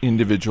lessons for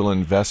individual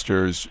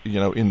investors,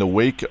 in the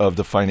wake of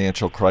the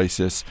financial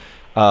crisis?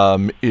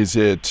 Is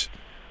it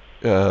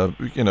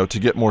to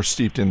get more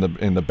steeped in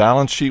the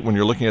balance sheet when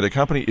you're looking at a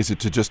company? Is it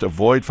to just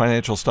avoid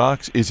financial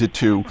stocks? Is it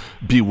to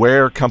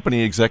beware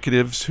company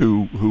executives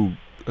who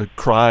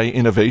cry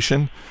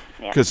innovation?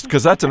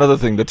 Because that's another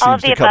thing that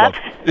seems to come up.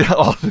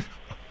 Yeah.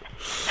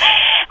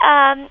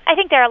 I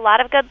think there are a lot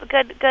of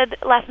good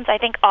lessons. I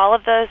think all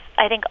of those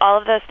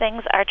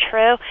things are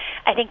true.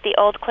 I think the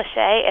old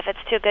cliche, if it's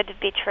too good to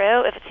be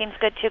true, if it seems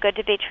too good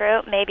to be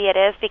true, maybe it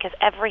is, because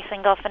every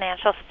single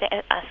financial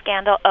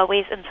scandal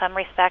always, in some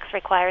respects,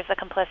 requires the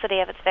complicity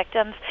of its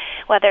victims.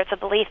 Whether it's a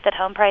belief that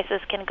home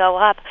prices can go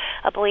up,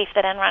 a belief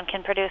that Enron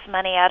can produce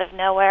money out of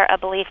nowhere, a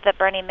belief that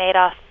Bernie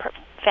Madoff's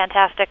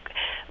fantastic,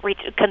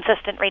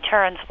 consistent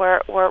returns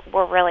were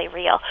really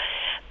real.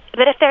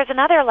 But if there's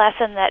another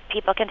lesson that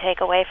people can take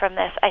away from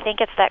this, I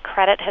think it's that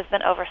credit has been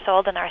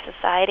oversold in our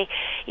society.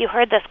 You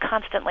heard this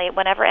constantly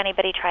whenever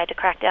anybody tried to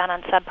crack down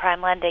on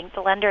subprime lending.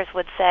 The lenders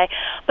would say,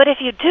 but if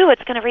you do,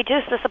 it's going to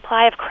reduce the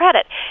supply of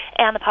credit.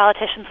 And the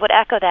politicians would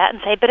echo that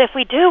and say, but if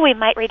we do, we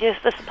might reduce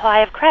the supply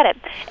of credit.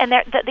 And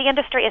the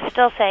industry is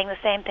still saying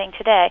the same thing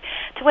today,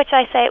 to which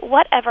I say,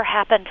 whatever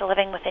happened to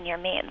living within your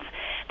means?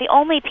 The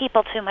only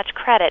people too much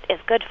credit is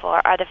good for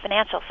are the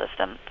financial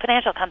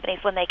companies,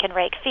 when they can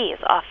rake fees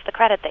off the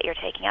credit that you're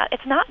taking out.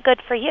 It's not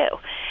good for you.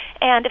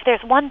 And if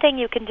there's one thing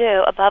you can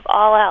do above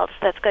all else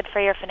that's good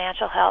for your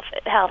financial health,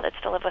 it's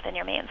to live within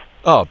your means.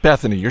 Oh,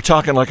 Bethany, you're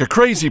talking like a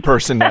crazy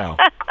person now.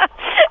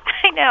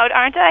 I know,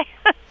 aren't I?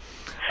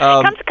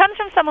 It comes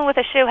from someone with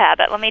a shoe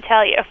habit, let me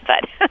tell you.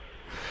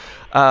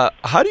 But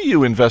how do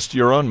you invest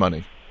your own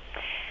money?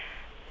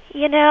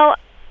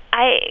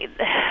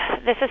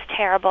 This is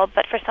terrible,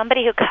 but for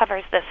somebody who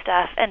covers this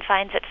stuff and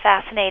finds it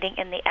fascinating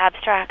in the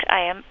abstract,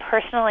 I am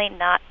personally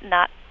not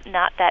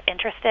that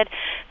interested.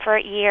 For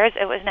years,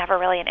 it was never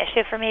really an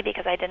issue for me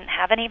because I didn't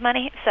have any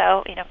money.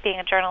 So, being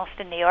a journalist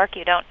in New York,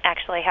 you don't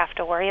actually have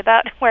to worry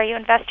about where you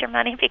invest your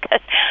money because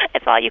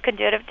it's all you can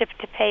do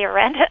to pay your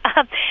rent.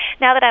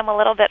 Now that I'm a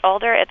little bit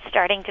older, it's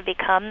starting to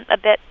become a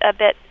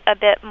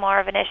bit more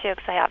of an issue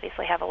because I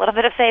obviously have a little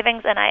bit of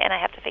savings and I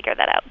have to figure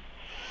that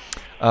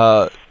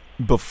out.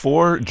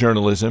 Before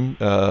journalism,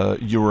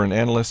 you were an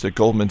analyst at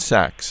Goldman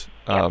Sachs.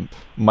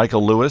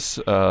 Michael Lewis,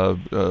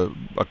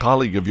 a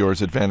colleague of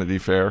yours at Vanity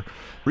Fair,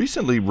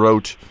 recently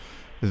wrote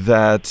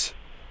that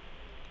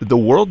the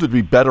world would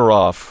be better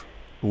off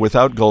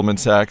without Goldman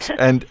Sachs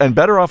and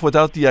better off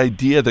without the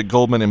idea that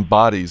Goldman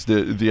embodies,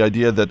 the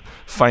idea that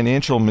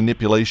financial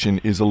manipulation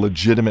is a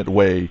legitimate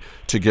way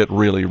to get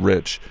really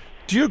rich.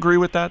 Do you agree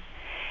with that?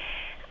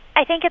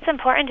 I think it's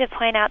important to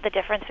point out the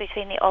difference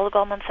between the old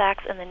Goldman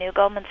Sachs and the new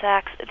Goldman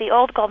Sachs. The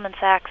old Goldman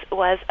Sachs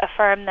was a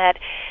firm that's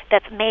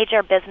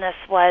major business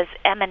was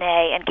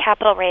M&A and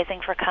capital raising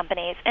for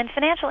companies, and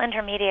financial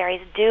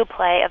intermediaries do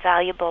play a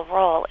valuable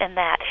role in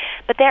that.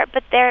 But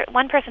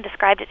one person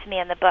described it to me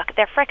in the book.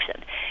 They're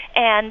friction,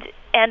 and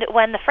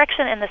when the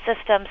friction in the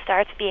system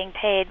starts being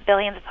paid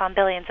billions upon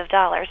billions of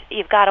dollars,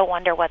 you've got to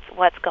wonder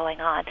what's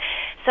going on.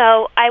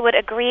 So I would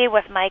agree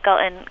with Michael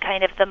in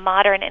kind of the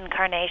modern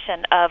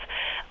incarnation of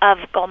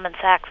Goldman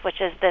Sachs,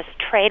 which is this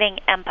trading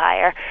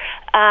empire.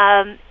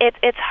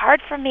 It's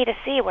hard for me to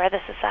see where the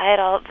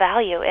societal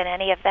value in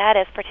any of that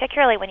is,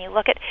 particularly when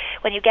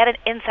you get an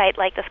insight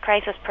like this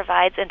crisis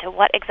provides into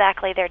what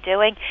exactly they're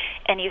doing,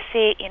 and you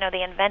see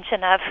the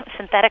invention of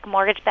synthetic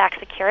mortgage-backed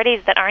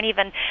securities that aren't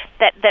even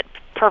that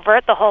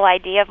pervert the whole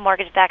idea of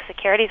mortgage-backed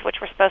securities,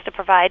 which were supposed to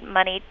provide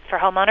money for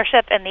home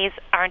ownership, and these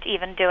aren't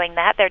even doing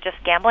that. They're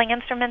just gambling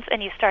instruments,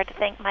 and you start to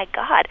think, my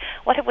God,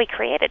 what have we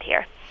created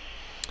here?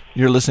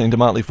 You're listening to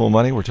Motley Fool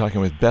Money. We're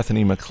talking with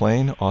Bethany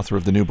McLean, author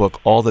of the new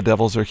book, All the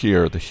Devils Are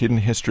Here, The Hidden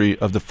History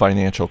of the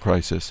Financial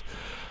Crisis.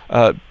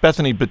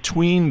 Bethany,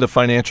 between the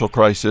financial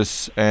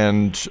crisis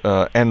and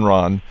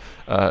Enron,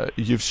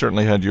 you've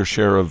certainly had your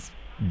share of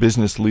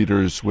business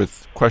leaders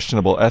with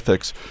questionable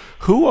ethics.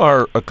 Who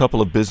are a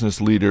couple of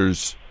business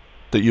leaders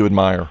that you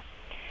admire?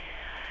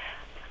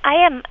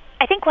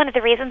 I think one of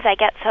the reasons I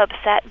get so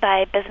upset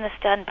by business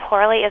done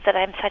poorly is that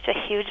I'm such a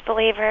huge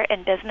believer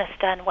in business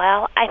done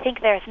well. I think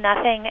there's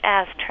nothing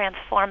as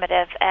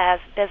transformative as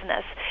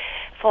business.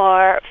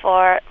 for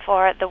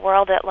the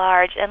world at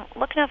large. And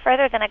look no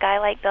further than a guy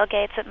like Bill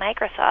Gates at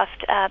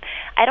Microsoft.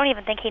 I don't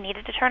even think he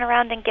needed to turn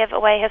around and give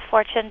away his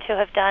fortune to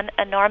have done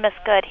enormous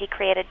good. He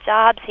created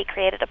jobs. He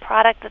created a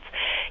product that's,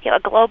 a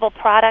global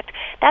product.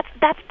 That's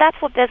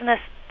what business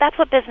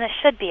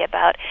should be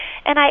about.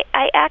 And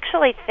I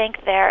actually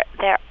think there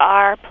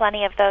are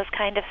plenty of those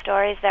kind of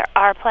stories. There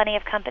are plenty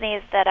of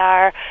companies that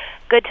are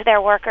good to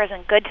their workers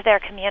and good to their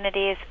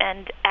communities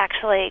and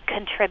actually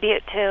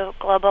contribute to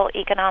global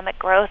economic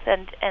growth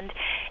and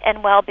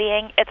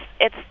well-being.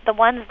 It's the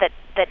ones that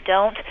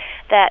don't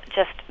that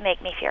just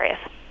make me furious.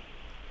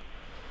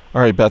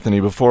 All right, Bethany,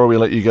 before we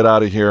let you get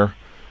out of here,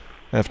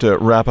 I have to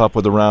wrap up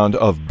with a round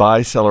of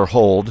buy, sell, or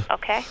hold.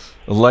 Okay.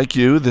 Like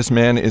you, this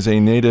man is a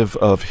native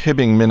of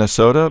Hibbing,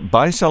 Minnesota.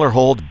 Buy, sell, or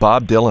hold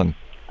Bob Dylan.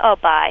 Oh,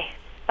 buy.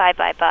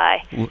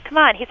 Come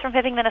on, he's from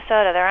Hibbing,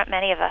 Minnesota. There aren't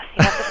many of us.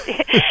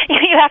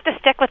 You have to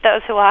stick with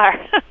those who are.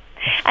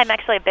 I'm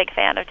actually a big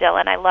fan of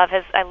Dylan. I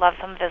love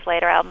some of his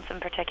later albums in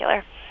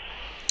particular.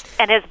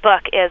 And his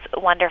book is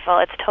wonderful.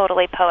 It's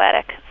totally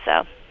poetic.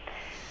 So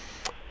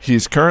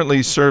he's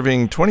currently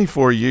serving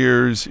 24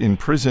 years in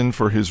prison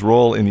for his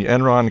role in the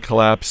Enron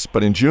collapse,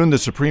 but in June the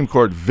Supreme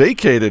Court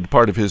vacated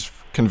part of his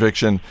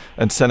conviction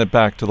and sent it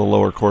back to the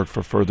lower court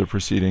for further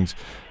proceedings.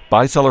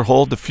 Buy, sell, or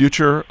hold the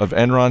future of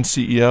Enron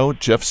CEO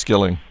Jeff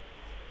Skilling.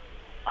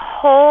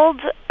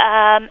 Hold,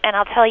 and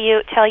I'll tell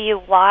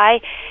you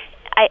why.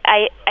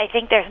 I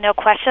think there's no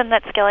question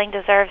that Skilling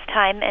deserves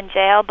time in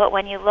jail, but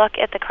when you look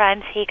at the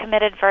crimes he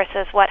committed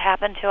versus what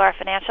happened to our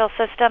financial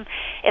system,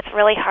 it's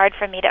really hard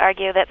for me to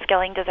argue that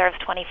Skilling deserves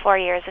 24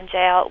 years in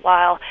jail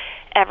while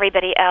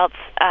everybody else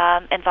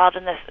involved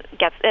in this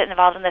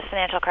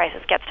financial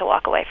crisis gets to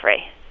walk away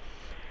free.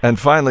 And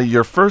finally,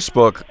 your first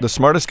book, The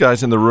Smartest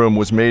Guys in the Room,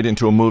 was made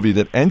into a movie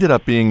that ended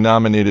up being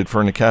nominated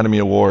for an Academy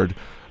Award.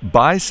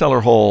 Buy, sell,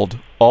 or hold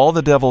All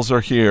the Devils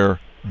Are Here,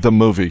 the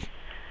movie.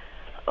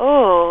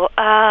 Oh,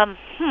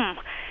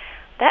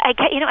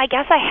 I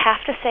guess I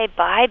have to say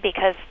buy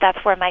because that's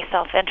where my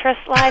self-interest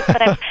lies.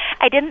 But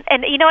I didn't,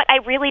 and you know what? I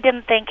really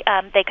didn't think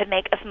they could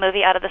make a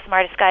movie out of the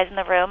smartest guys in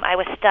the room. I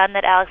was stunned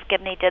that Alex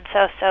Gibney did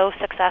so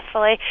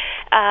successfully.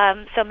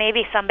 So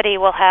maybe somebody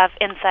will have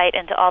insight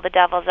into All the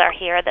Devils Are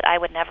Here that I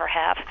would never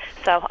have.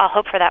 So I'll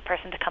hope for that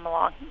person to come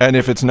along. And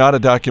if it's not a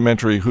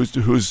documentary,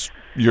 who's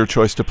your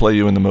choice to play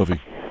you in the movie?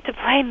 To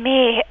play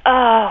me?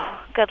 Oh,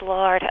 good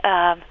Lord.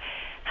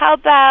 How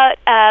about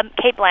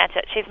Cate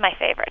Blanchett? She's my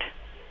favorite.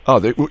 Oh,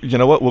 you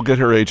know what? We'll get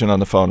her agent on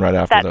the phone right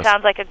after this. That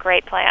sounds like a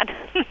great plan.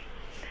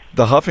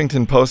 The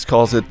Huffington Post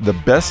calls it the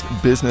best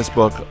business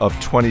book of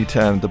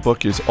 2010. The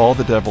book is All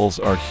the Devils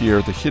Are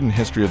Here, The Hidden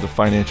History of the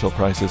Financial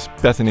Crisis.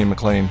 Bethany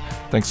McLean,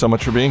 thanks so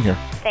much for being here.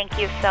 Thank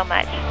you so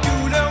much.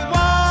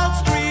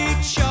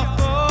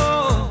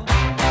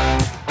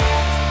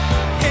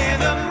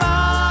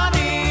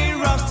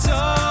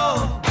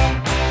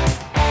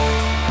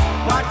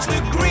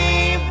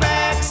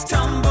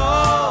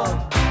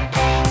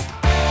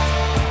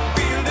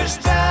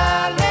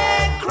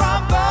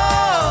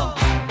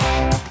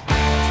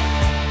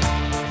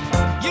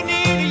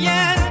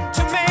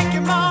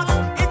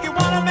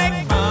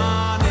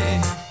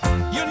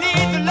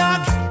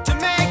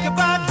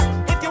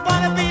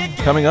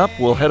 Coming up,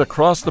 we'll head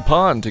across the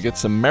pond to get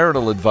some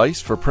marital advice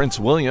for Prince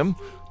William,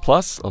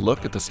 plus a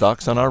look at the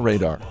stocks on our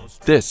radar.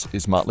 This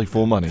is Motley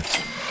Fool Money.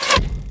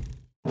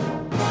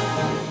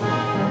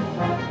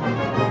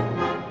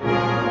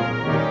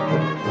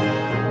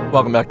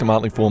 Welcome back to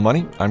Motley Fool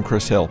Money. I'm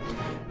Chris Hill.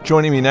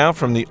 Joining me now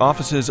from the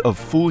offices of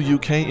Fool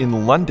UK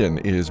in London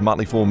is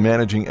Motley Fool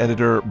managing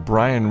editor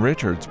Brian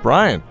Richards.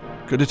 Brian,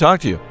 good to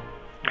talk to you.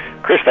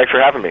 Chris, thanks for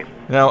having me.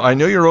 Now, I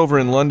know you're over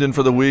in London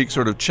for the week,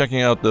 sort of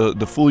checking out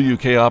the Fool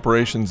UK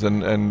operations,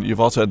 and you've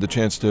also had the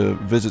chance to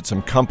visit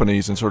some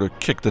companies and sort of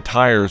kick the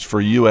tires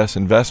for U.S.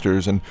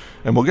 investors, and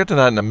we'll get to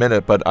that in a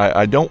minute, but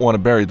I don't want to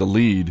bury the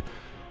lead.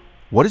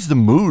 What is the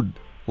mood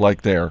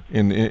like there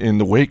in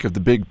the wake of the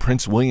big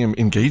Prince William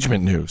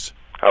engagement news?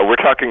 We're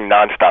talking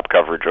nonstop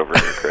coverage over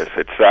here, Chris.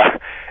 It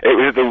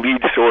was the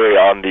lead story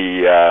on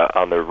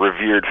the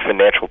revered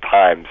Financial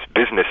Times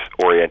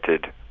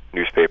business-oriented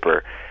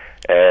newspaper.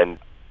 And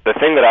the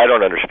thing that I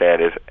don't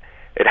understand is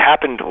it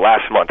happened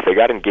last month. They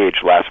got engaged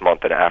last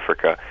month in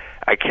Africa.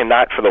 I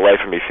cannot for the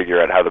life of me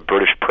figure out how the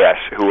British press,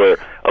 who are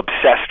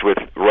obsessed with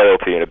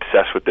royalty and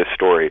obsessed with this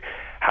story,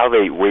 how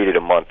they waited a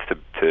month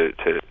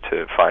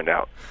to find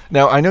out.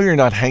 Now, I know you're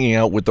not hanging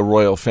out with the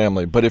royal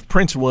family, but if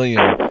Prince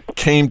William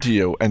came to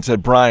you and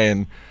said,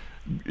 Brian,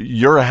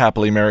 you're a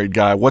happily married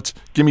guy,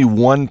 give me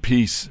one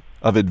piece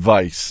of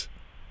advice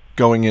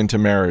going into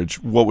marriage,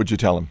 what would you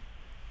tell him?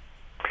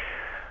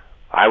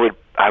 I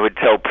would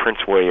tell Prince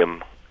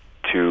William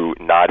to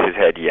nod his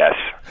head yes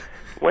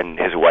when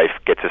his wife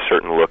gets a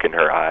certain look in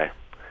her eye,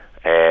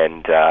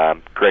 and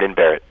grin and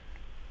bear it.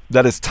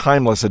 That is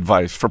timeless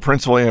advice for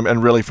Prince William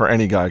and really for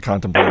any guy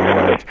contemplating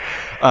marriage.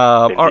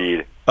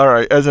 Indeed. All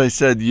right. As I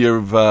said,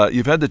 you've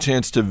had the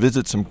chance to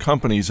visit some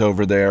companies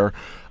over there.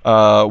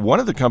 One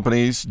of the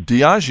companies,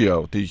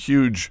 Diageo, the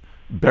huge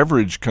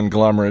beverage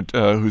conglomerate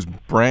whose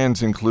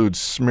brands include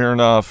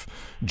Smirnoff,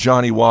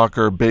 Johnny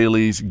Walker,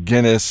 Bailey's,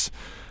 Guinness.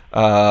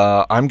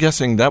 I'm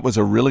guessing that was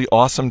a really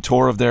awesome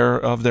tour of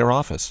their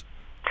office.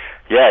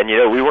 Yeah,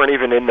 and we weren't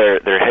even in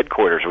their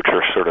headquarters, which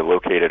are sort of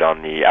located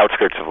on the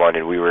outskirts of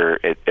London. We were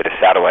at a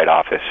satellite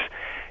office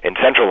in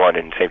central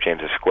London, St.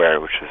 James's Square,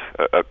 which is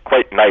a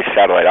quite nice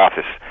satellite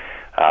office,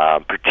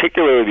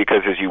 particularly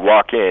because as you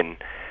walk in,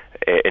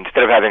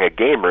 instead of having a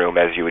game room,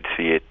 as you would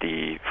see at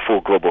the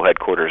full global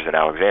headquarters in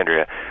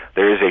Alexandria,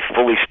 there is a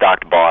fully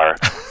stocked bar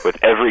with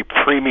every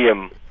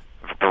premium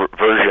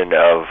version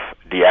of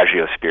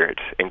Diageo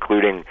spirits,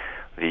 including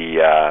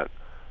the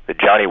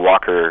Johnny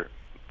Walker,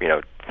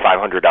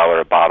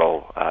 $500 a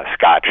bottle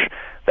scotch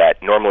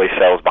that normally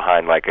sells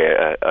behind like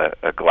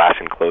a glass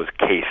enclosed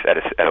case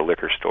at a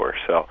liquor store.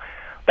 So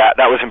that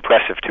was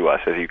impressive to us,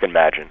 as you can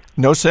imagine.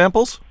 No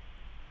samples?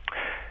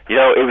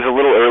 It was a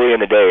little early in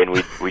the day, and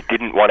we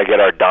didn't want to get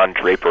our Don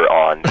Draper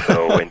on.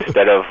 So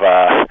instead of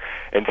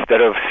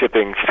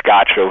sipping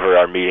scotch over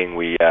our meeting,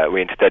 we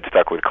instead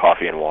stuck with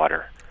coffee and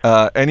water.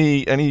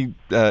 Any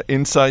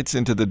insights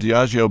into the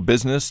Diageo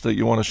business that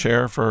you want to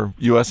share for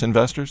U.S.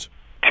 investors?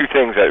 Two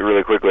things that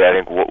really quickly. I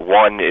think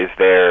one is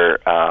their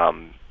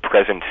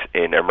presence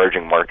in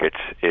emerging markets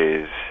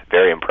is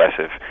very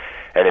impressive,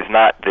 and it's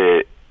not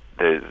the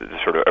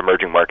sort of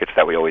emerging markets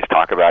that we always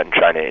talk about in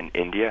China and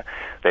India.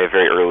 They have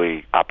very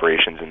early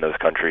operations in those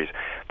countries,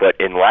 but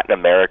in Latin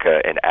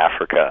America and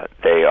Africa,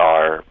 they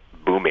are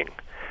booming.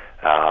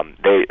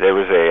 There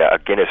was a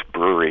Guinness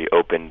brewery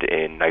opened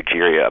in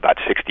Nigeria about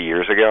 60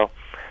 years ago,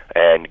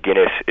 and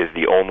Guinness is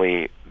the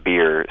only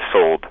beer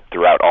sold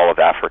throughout all of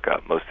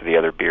Africa. Most of the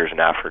other beers in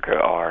Africa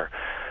are,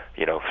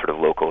 sort of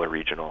local or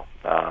regional.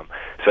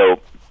 So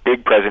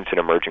big presence in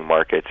emerging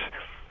markets,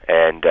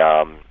 and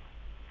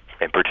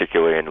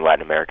particularly in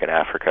Latin America and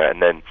Africa.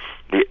 And then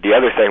the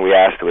other thing we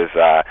asked was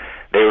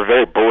they were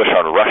very bullish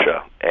on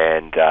Russia,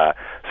 and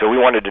so we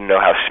wanted to know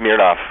how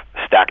Smirnoff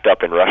stacked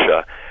up in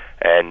Russia.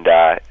 And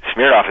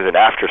Smirnoff is an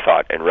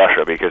afterthought in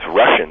Russia because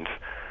Russians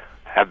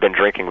have been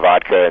drinking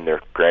vodka, and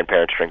their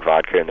grandparents drink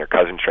vodka, and their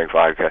cousins drink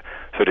vodka.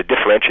 So to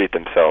differentiate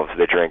themselves,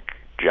 they drink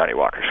Johnny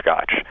Walker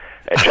Scotch.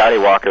 And Johnny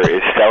Walker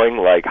is selling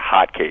like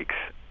hotcakes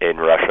in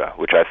Russia,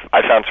 which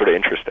I found sort of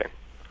interesting.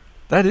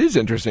 That is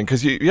interesting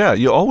because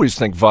you always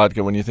think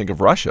vodka when you think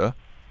of Russia.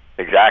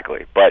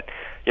 Exactly, but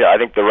I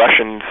think the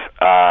Russians,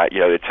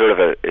 it's sort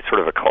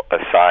of a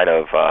sign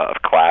of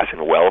class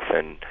and wealth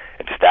and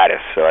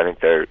status. So I think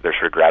they're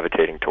sort of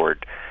gravitating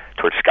toward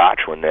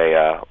Scotch when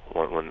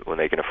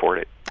they can afford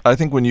it. I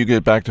think when you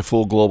get back to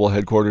full global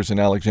headquarters in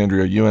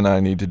Alexandria, you and I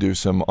need to do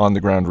some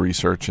on-the-ground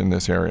research in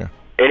this area.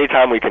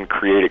 Anytime we can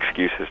create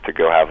excuses to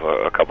go have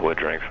a couple of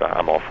drinks,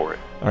 I'm all for it.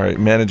 All right,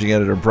 Managing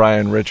Editor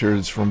Brian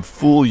Richards from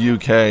Fool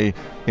UK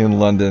in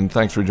London,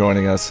 thanks for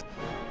joining us.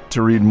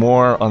 To read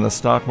more on the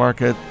stock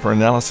market, for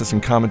analysis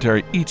and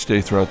commentary each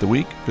day throughout the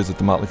week, visit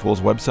the Motley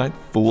Fool's website,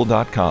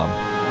 fool.com.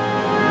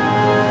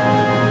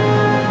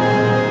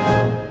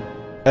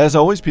 As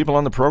always, people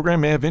on the program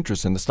may have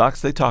interest in the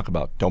stocks they talk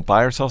about. Don't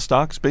buy or sell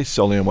stocks based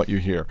solely on what you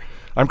hear.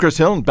 I'm Chris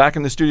Hill, and back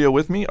in the studio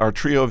with me, our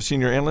trio of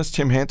senior analysts,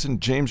 Tim Hansen,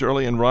 James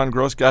Early, and Ron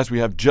Gross. Guys, we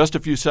have just a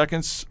few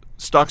seconds.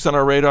 Stocks on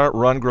our radar.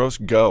 Ron Gross,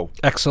 go.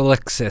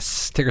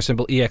 Exelixis, ticker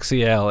symbol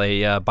EXEL,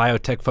 a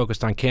biotech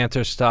focused on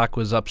cancer stock,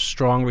 was up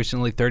strong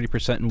recently,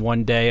 30% in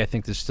one day. I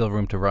think there's still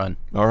room to run.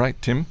 All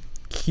right, Tim.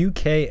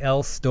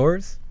 QKL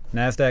Stores.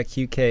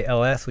 NASDAQ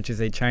QKLS, which is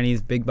a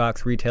Chinese big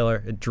box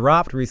retailer. It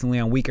dropped recently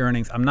on weak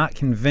earnings. I'm not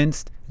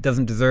convinced it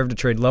doesn't deserve to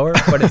trade lower,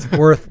 but it's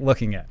worth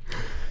looking at.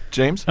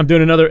 James? I'm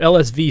doing another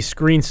LSV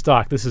screen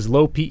stock. This is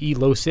low PE,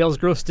 low sales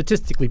growth,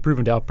 statistically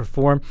proven to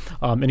outperform.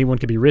 Anyone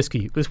could be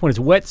risky. This one is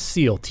Wet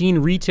Seal, teen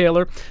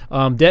retailer,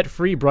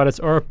 debt-free, brought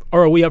its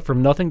ROE up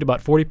from nothing to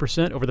about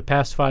 40% over the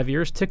past 5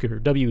 years. Ticker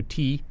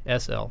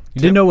WTSL.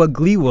 You didn't know what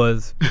Glee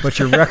was, but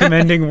you're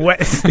recommending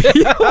Wet Seal.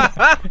 Hey,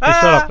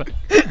 shut up.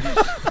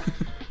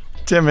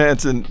 Tim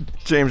Hansen,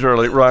 James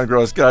Early, Ron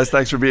Gross. Guys,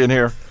 thanks for being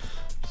here.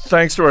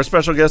 Thanks to our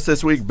special guests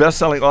this week,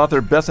 best-selling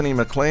author Bethany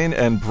McLean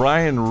and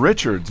Brian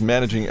Richards,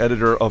 managing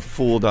editor of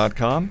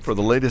Fool.com. For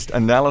the latest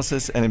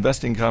analysis and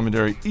investing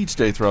commentary each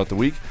day throughout the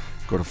week,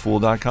 go to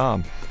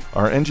Fool.com.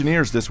 Our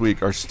engineers this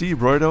week are Steve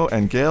Roydo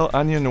and Gail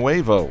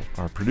Añanuevo.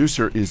 Our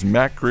producer is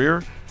Matt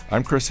Greer.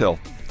 I'm Chris Hill.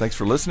 Thanks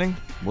for listening.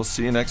 We'll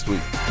see you next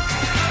week.